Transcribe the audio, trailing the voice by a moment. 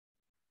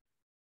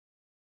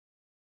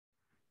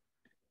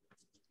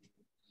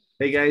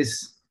Hey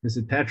guys, this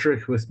is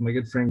Patrick with my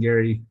good friend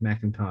Garry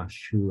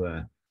Macintosh, who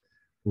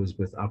was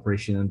with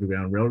Operation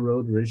Underground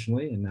Railroad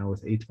originally, and now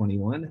with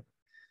A21.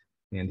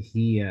 And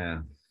he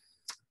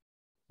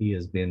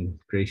has been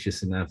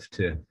gracious enough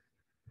to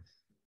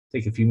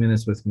take a few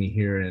minutes with me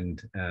here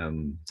and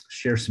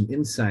share some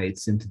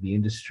insights into the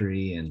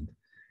industry and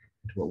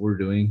what we're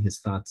doing. His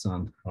thoughts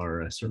on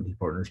our Certainty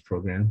Partners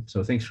program.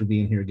 So thanks for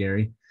being here,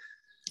 Garry.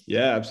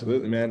 Yeah,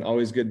 absolutely, man.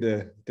 Always good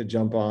to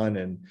jump on,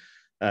 and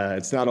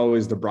it's not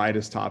always the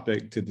brightest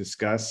topic to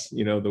discuss,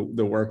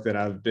 the work that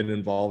I've been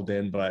involved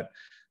in, but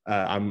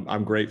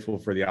I'm grateful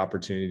for the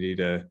opportunity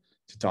to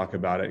talk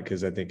about it,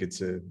 because I think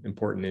it's an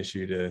important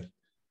issue to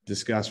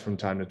discuss from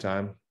time to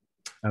time.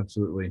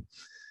 Absolutely.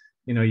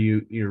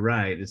 You're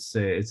right. It's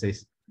a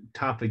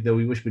topic that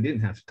we wish we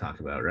didn't have to talk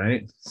about,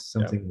 right?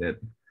 Something that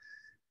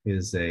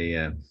is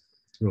a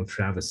real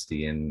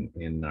travesty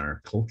in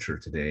our culture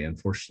today.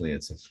 Unfortunately,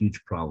 it's a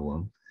huge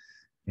problem.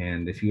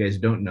 And if you guys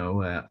don't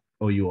know,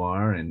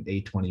 O.U.R and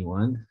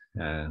A21,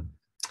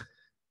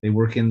 they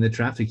work in the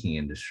trafficking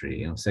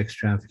industry, sex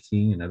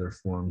trafficking and other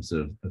forms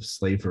of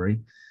slavery.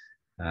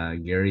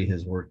 Garry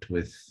has worked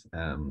with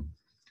them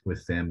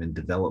in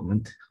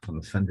development on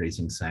the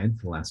fundraising side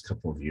for the last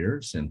couple of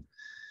years, and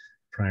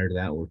prior to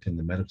that, worked in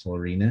the medical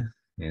arena.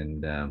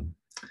 And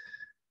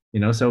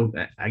so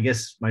I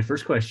guess my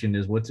first question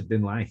is, what's it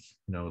been like,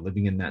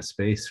 living in that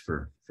space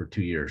for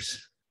 2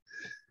 years?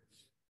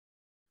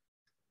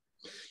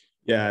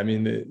 Yeah, I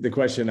mean, the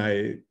question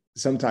I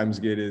sometimes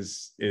get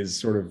is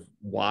sort of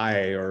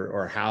why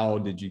or how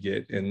did you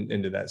get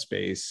into that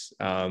space?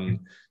 And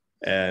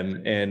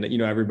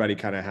everybody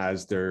kind of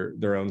has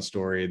their own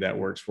story that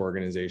works for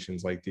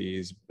organizations like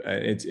these.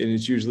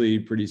 It's usually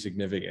pretty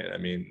significant. I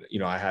mean,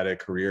 I had a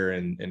career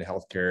in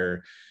healthcare,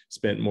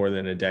 spent more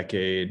than a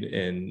decade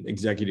in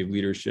executive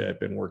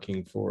leadership and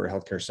working for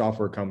healthcare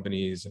software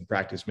companies and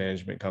practice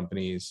management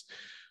companies.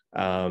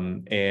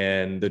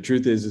 And the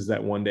truth is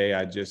that one day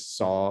I just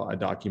saw a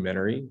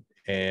documentary,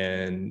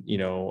 and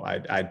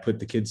I'd put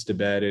the kids to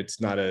bed.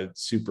 It's not a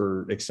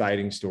super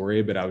exciting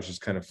story, but I was just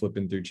kind of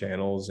flipping through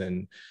channels,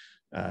 and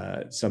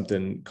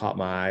something caught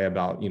my eye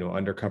about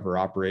undercover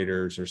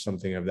operators or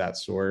something of that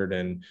sort,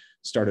 and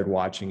started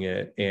watching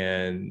it.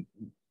 And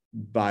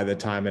by the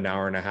time an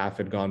hour and a half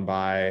had gone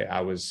by,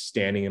 I was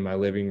standing in my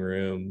living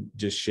room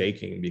just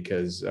shaking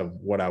because of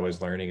what I was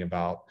learning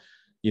about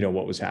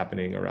what was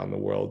happening around the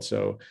world.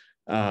 So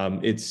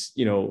it's,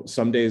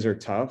 some days are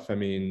tough. I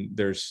mean,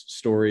 there's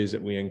stories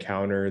that we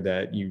encounter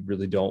that you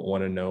really don't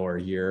want to know or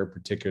hear,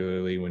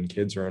 particularly when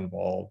kids are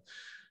involved.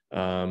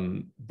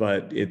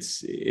 But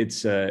it's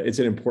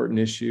an important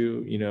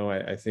issue.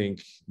 I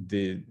think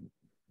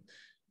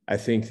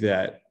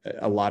that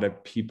a lot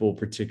of people,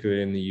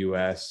 particularly in the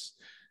US,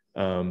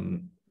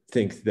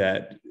 think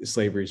that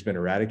slavery has been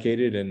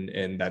eradicated,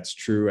 and that's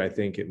true, I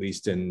think, at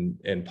least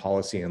in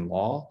policy and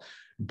law.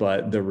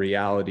 But the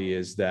reality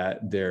is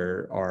that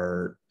there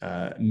are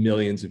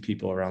millions of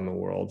people around the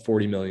world,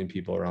 40 million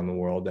people around the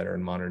world, that are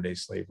in modern day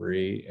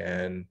slavery.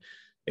 And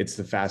it's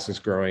the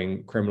fastest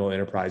growing criminal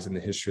enterprise in the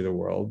history of the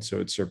world.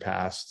 So it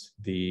surpassed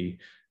the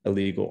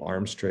illegal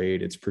arms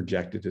trade. It's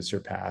projected to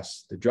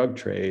surpass the drug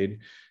trade.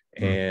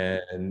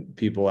 And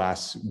people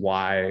ask,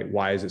 why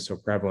is it so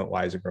prevalent?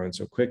 Why is it growing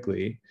so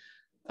quickly?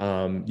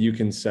 You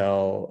can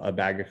sell a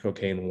bag of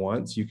cocaine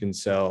once, you can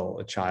sell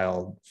a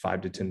child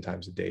 5 to 10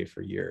 times a day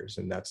for years.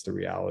 And that's the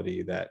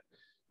reality that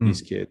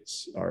these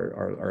kids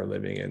are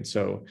living in.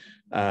 So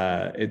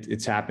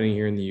it's happening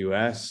here in the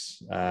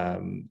US.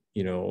 Men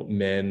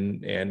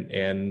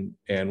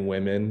and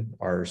women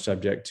are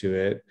subject to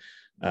it.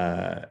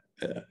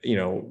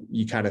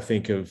 You kind of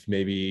think of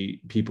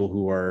maybe people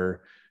who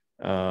are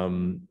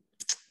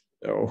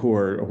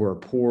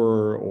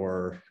poor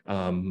or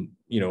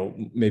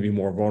maybe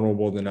more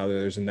vulnerable than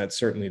others, and that's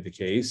certainly the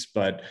case.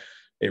 But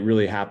it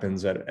really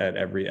happens at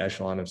every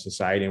echelon of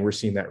society, and we're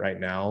seeing that right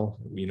now.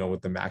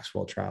 With the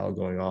Maxwell trial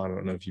going on. I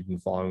don't know if you've been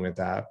following with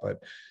that, but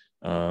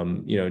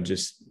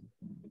just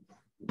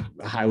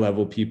high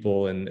level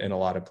people in a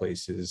lot of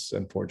places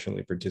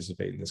unfortunately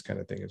participate in this kind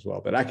of thing as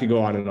well. But I could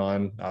go on and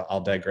on.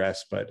 I'll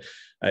digress. But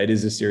it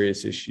is a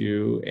serious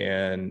issue,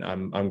 and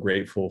I'm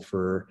grateful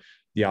for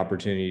the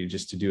opportunity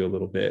just to do a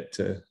little bit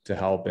to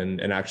help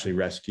and actually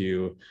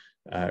rescue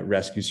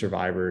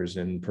survivors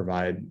and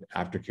provide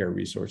aftercare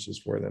resources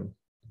for them.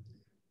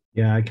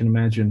 Yeah, I can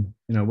imagine,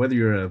 whether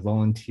you're a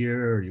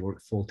volunteer or you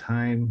work full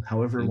time,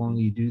 however long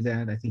you do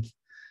that, I think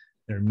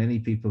there are many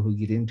people who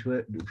get into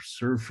it,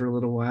 serve for a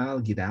little while,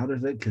 get out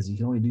of it because you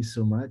can only do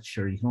so much,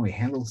 or you can only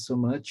handle so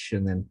much.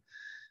 And then,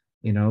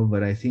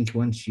 but I think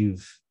once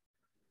you've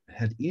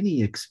had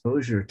any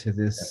exposure to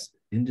this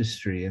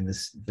industry and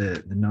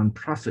the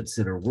nonprofits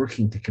that are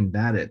working to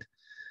combat it,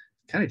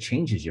 kind of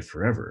changes you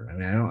forever. I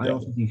mean, I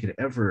don't think you could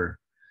ever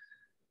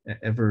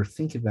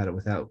think about it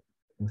without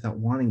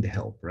wanting to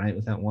help, right?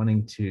 Without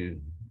wanting to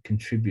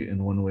contribute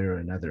in one way or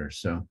another.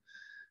 So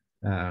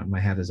my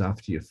hat is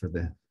off to you for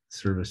the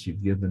service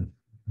you've given,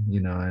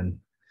 and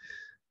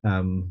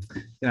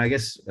I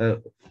guess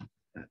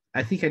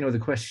I think I know the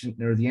question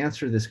or the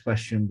answer to this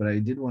question, but I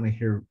did want to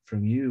hear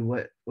from you.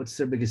 What's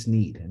their biggest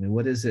need? I mean,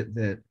 what is it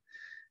that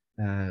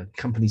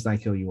companies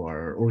like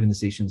O.U.R. or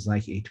organizations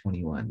like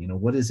A21,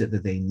 what is it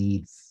that they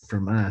need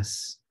from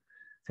us,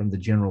 from the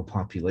general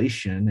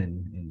population,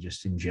 and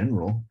just in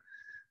general,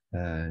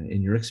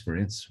 in your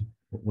experience?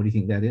 What do you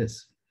think that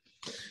is?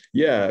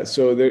 Yeah,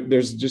 so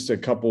there's just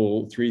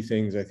three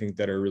things I think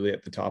that are really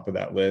at the top of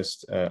that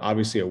list.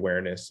 Obviously,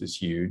 awareness is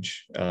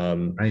huge.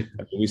 Right. I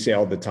mean, we say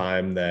all the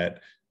time that,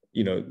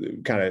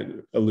 kind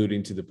of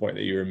alluding to the point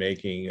that you were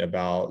making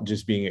about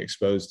just being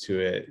exposed to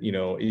it,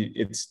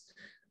 it's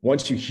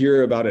once you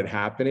hear about it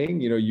happening,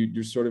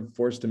 you're sort of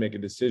forced to make a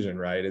decision,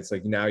 right? It's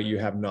like now you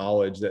have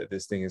knowledge that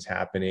this thing is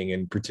happening,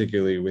 and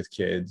particularly with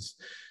kids.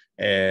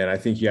 And I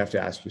think you have to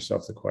ask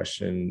yourself the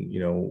question,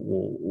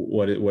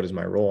 what is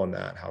my role in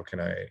that? How can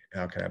I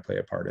play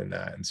a part in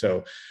that? And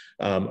so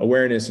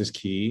awareness is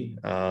key.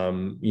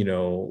 We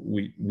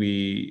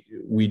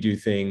do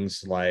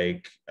things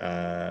like,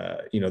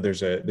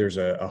 there's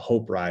a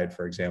hope ride,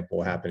 for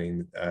example,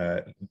 happening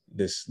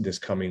this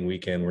coming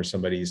weekend, where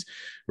somebody's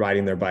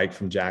riding their bike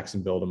from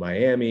Jacksonville to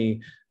Miami,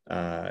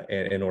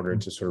 in order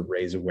to sort of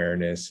raise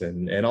awareness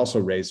and also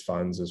raise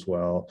funds as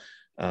well.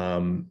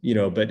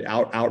 But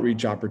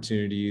outreach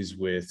opportunities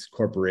with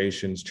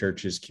corporations,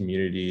 churches,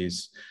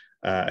 communities,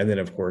 and then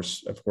of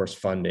course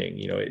funding.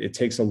 It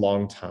takes a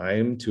long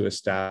time to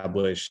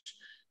establish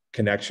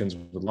connections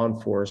with law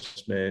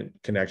enforcement,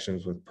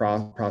 connections with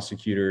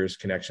prosecutors,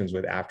 connections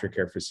with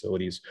aftercare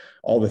facilities,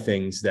 all the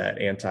things that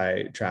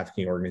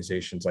anti-trafficking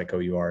organizations like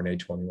O.U.R. and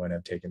A21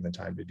 have taken the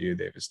time to do.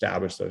 They've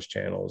established those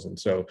channels. And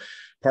so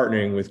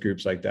partnering with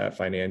groups like that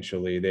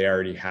financially, they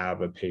already have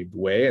a paved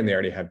way, and they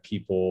already have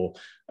people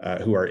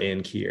who are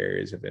in key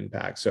areas of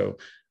impact. So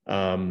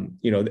and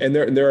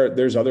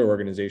there's other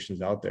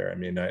organizations out there. I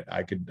mean,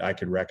 I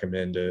could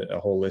recommend a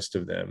whole list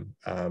of them.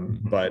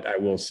 But I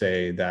will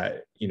say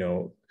that,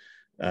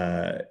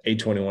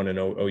 A21 and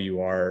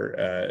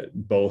O.U.R.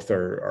 Both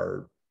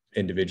are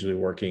individually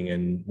working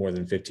in more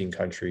than 15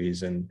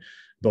 countries, and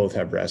both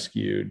have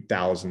rescued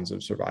thousands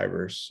of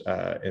survivors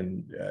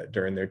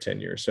during their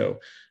tenure. So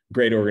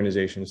great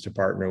organizations to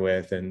partner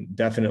with, and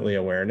definitely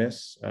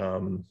awareness.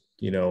 I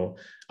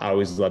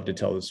always love to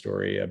tell the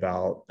story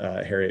about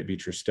Harriet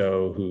Beecher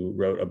Stowe, who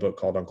wrote a book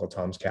called Uncle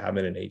Tom's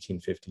Cabin in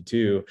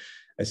 1852.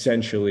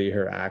 Essentially,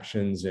 her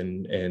actions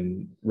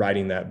in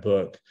writing that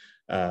book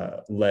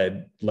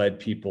led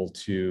people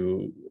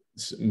to,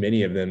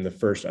 many of them, the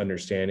first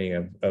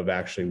understanding of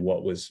actually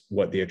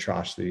what the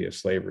atrocity of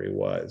slavery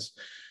was.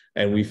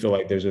 And we feel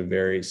like there's a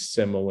very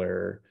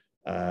similar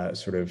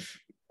sort of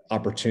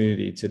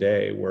opportunity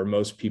today, where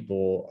most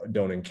people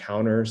don't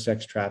encounter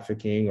sex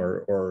trafficking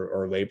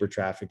or labor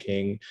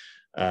trafficking.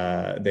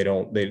 They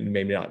don't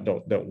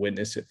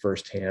witness it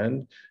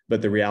firsthand,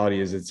 but the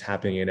reality is it's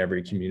happening in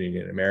every community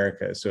in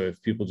America. So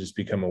if people just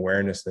become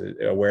aware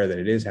that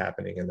it is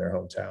happening in their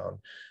hometown,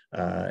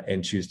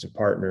 and choose to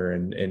partner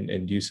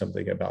and do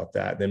something about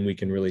that, then we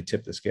can really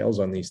tip the scales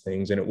on these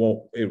things, and it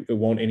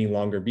won't any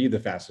longer be the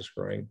fastest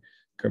growing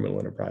criminal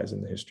enterprise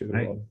in the history of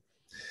the world.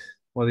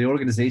 Well, the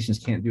organizations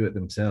can't do it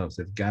themselves.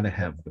 They've got to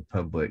have the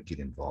public get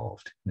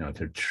involved,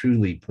 to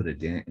truly put a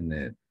dent in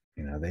it.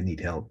 They need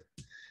help.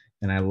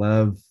 And I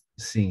love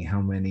seeing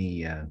how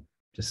many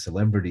just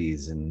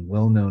celebrities and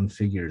well-known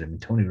figures. I mean,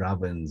 Tony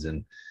Robbins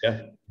and,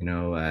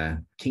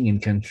 King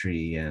and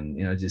Country,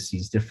 and, just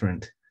these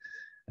different,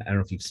 I don't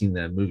know if you've seen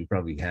the movie,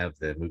 probably have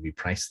the movie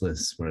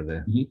Priceless, where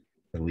the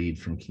lead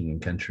from King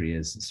and Country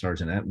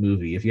stars in that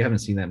movie. If you haven't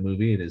seen that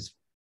movie, it is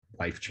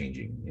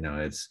life-changing.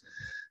 It's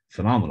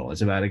phenomenal.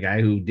 It's about a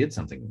guy who did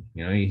something,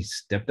 he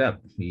stepped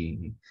up.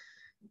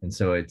 And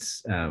so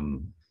it's,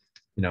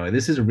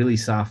 this is a really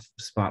soft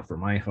spot for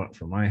my heart.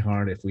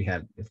 If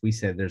we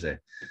said there's a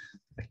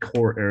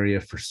core area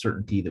for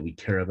certainty that we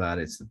care about,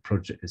 it's the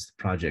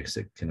projects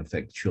that can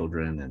affect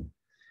children. And,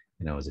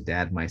 as a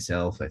dad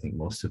myself, I think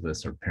most of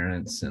us are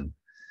parents and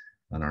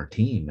on our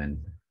team.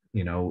 And,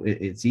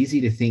 it's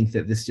easy to think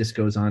that this just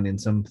goes on in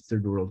some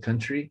third world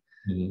country.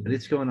 But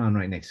it's going on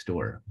right next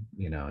door.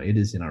 It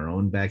is in our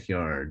own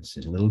backyards,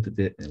 in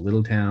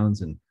little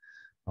towns, and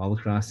all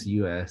across the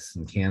U.S.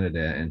 and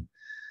Canada. And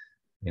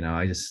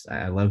I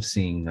love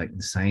seeing like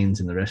the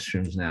signs in the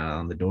restrooms now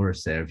on the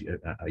doors there.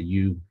 Are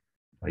you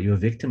a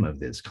victim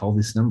of this? Call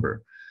this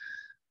number.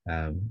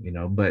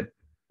 But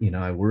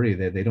I worry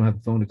that they don't have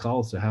a phone to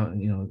call. So how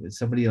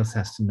somebody else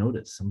has to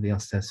notice. Somebody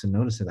else has to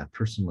notice that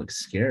person looks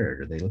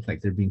scared, or they look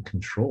like they're being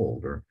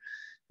controlled, or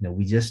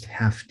we just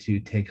have to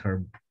take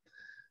our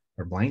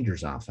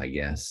blinders off, I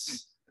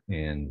guess,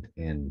 and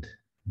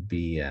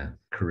be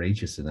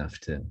courageous enough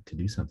to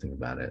do something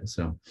about it.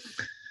 So,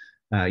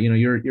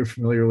 you're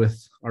familiar with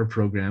our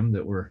program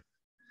that we're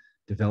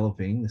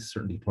developing, the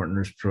Certainty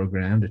Partners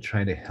program, to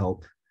try to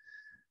help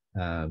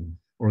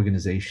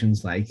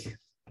organizations like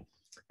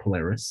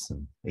Polaris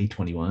and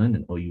A21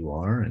 and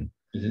O.U.R. and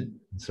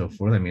so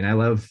forth. I mean, I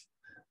love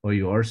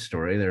O.U.R.'s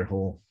story.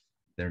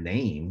 Their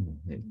name,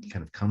 it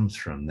kind of comes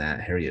from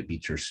that Harriet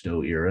Beecher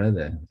Stowe era,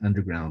 the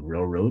Underground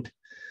Railroad.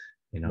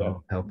 Yeah.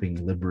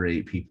 helping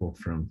liberate people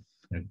from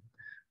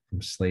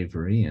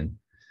slavery. And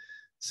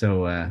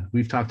so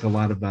we've talked a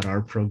lot about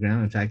our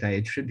program. In fact, I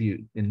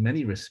attribute in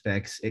many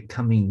respects it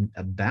coming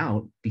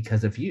about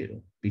because of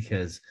you,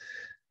 because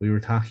we were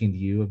talking to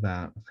you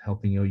about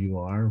helping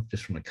O.U.R.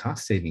 just from a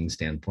cost saving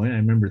standpoint. I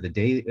remember the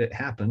day it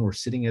happened, we're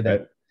sitting at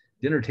a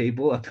dinner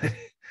table up at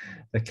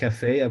a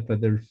cafe up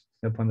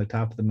on the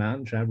top of the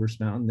mountain, Traverse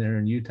Mountain there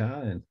in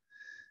Utah.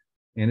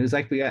 And it was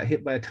like we got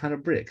hit by a ton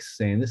of bricks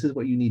saying, this is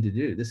what you need to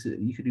do.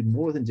 You could do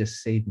more than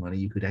just save money.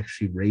 You could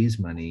actually raise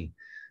money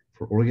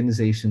for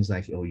organizations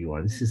like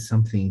O.U.R. This is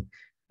something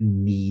you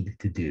need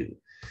to do.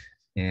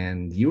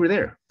 And you were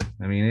there.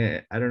 I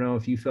mean, I don't know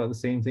if you felt the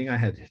same thing. I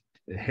had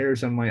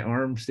hairs on my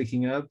arm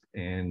sticking up,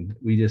 and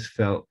we just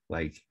felt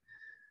like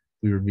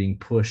we were being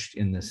pushed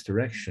in this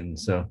direction.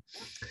 So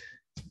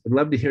I'd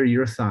love to hear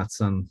your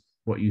thoughts on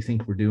what you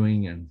think we're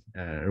doing, and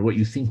or what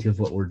you think of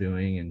what we're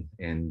doing,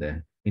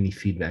 and any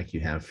feedback you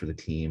have for the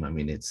team. I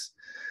mean,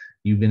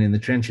 you've been in the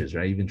trenches,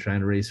 right? You've been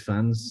trying to raise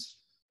funds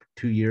for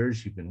 2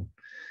 years.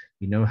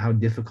 You know how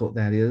difficult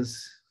that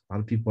is. A lot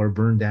of people are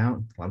burned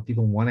out. A lot of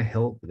people want to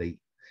help, but they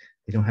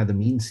don't have the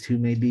means to,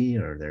 maybe,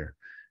 or they're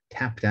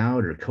tapped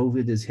out, or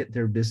COVID has hit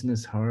their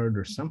business hard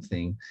or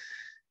something.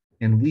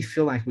 And we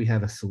feel like we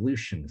have a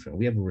solution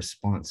we have a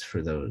response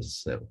for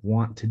those that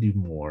want to do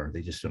more.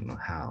 They just don't know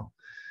how.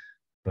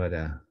 But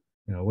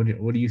what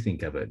do you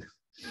think of it?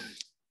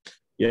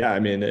 Yeah, I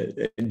mean,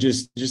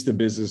 just the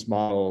business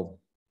model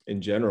in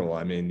general.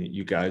 I mean,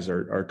 you guys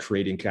are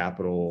creating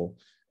capital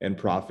and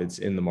profits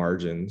in the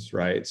margins,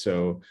 right?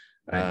 So,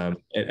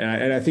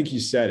 and I think you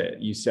said it.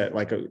 You said,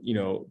 like,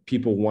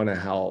 people want to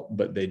help,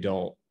 but they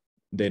don't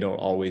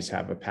always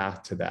have a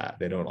path to that.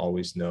 They don't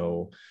always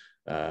know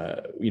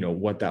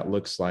what that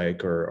looks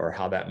like, or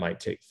how that might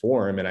take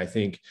form. And I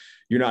think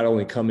you're not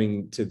only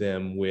coming to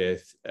them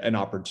with an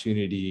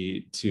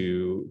opportunity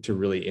to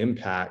really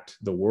impact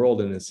the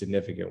world in a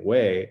significant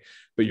way,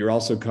 but you're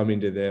also coming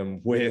to them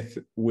with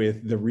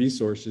the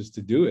resources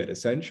to do it,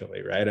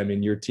 essentially, right? I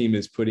mean, your team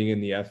is putting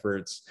in the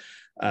efforts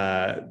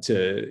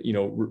to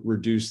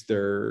reduce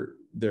their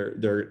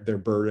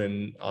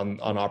burden on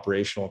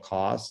operational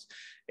costs.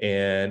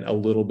 And a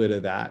little bit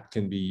of that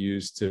can be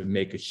used to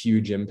make a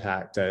huge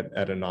impact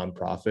at a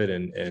nonprofit,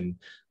 and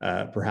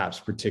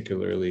perhaps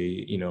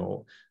particularly,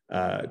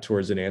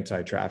 towards an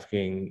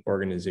anti-trafficking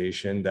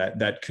organization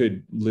that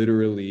could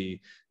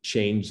literally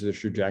change the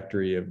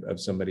trajectory of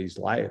somebody's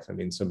life. I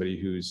mean, somebody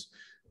who's,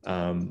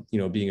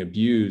 being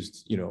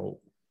abused,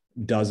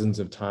 dozens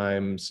of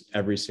times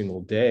every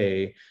single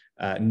day,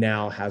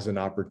 now has an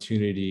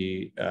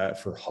opportunity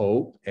for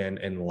hope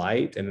and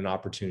light, and an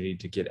opportunity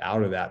to get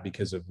out of that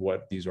because of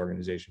what these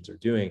organizations are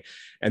doing.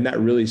 And that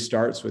really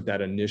starts with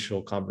that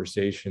initial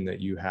conversation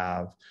that you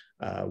have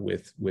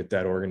with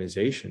that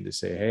organization, to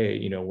say,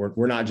 hey,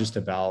 we're not just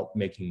about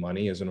making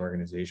money as an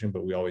organization,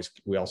 but we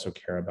also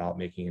care about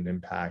making an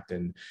impact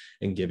and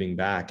giving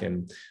back.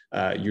 And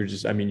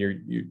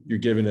you're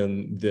giving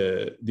them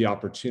the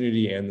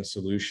opportunity and the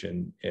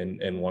solution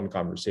in one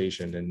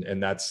conversation,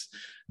 and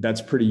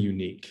that's pretty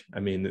unique. I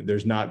mean,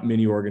 there's not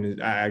many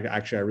I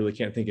really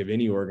can't think of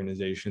any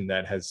organization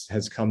that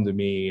has come to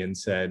me and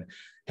said,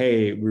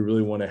 hey, we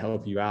really want to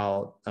help you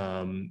out,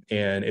 and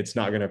it's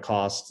not going to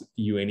cost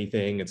you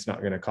anything. It's not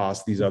going to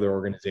cost these other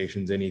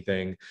organizations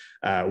anything.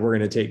 We're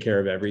going to take care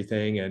of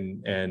everything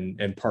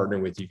and partner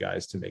with you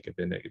guys to make a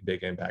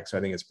big impact. So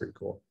I think it's pretty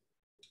cool.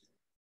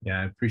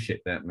 Yeah, I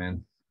appreciate that,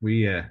 man.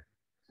 We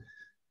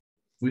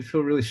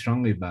feel really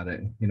strongly about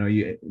it.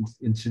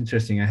 It's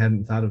interesting. I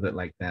hadn't thought of it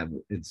like that.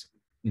 But it's,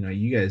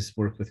 you guys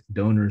work with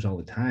donors all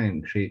the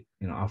time,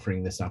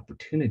 offering this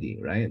opportunity,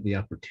 right? The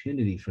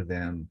opportunity for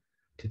them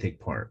to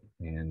take part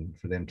and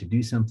for them to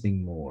do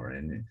something more.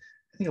 And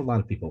I think a lot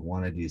of people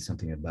want to do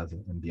something above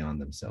and beyond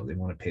themselves. They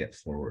want to pay it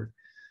forward.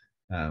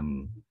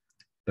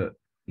 But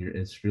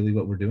it's really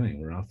what we're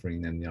doing. We're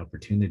offering them the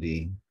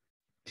opportunity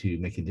to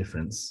make a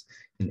difference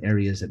in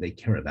areas that they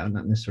care about,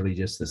 not necessarily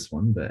just this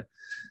one, but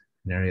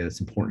an area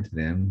that's important to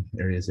them,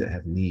 areas that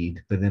have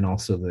need, but then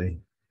also the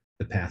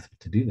path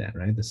to do that,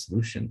 right? The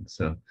solution.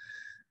 So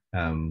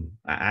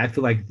I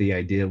feel like the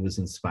idea was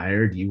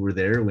inspired. You were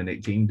there when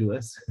it came to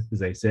us,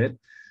 as I said.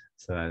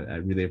 So I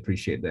really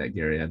appreciate that,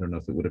 Garry. I don't know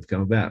if it would have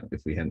come about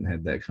if we hadn't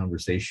had that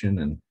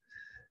conversation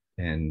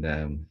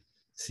and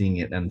seeing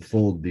it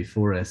unfold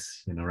before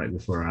us, right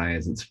before our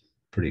eyes. It's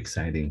pretty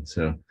exciting.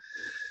 So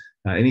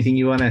anything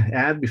you want to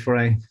add before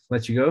I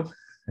let you go?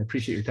 I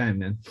appreciate your time,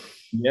 man.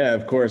 Yeah,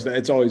 of course.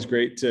 It's always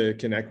great to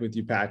connect with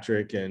you,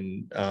 Patrick,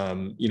 and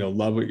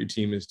love what your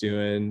team is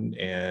doing,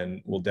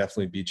 and we'll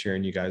definitely be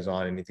cheering you guys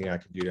on. Anything I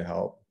can do to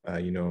help,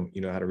 you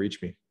know how to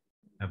reach me.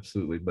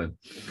 Absolutely, bud.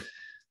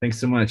 Thanks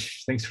so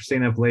much. Thanks for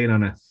staying up late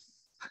on a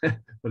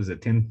what is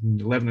it, 10,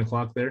 11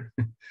 o'clock there?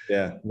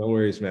 Yeah, no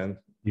worries, man.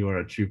 You are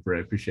a trooper. I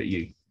appreciate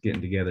you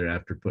getting together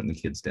after putting the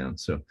kids down.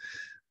 So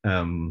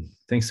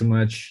thanks so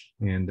much.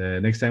 And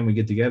next time we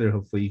get together,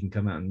 hopefully you can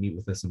come out and meet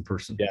with us in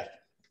person.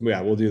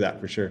 Yeah, we'll do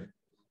that for sure.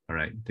 All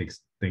right.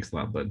 Thanks a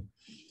lot, bud.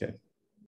 Okay.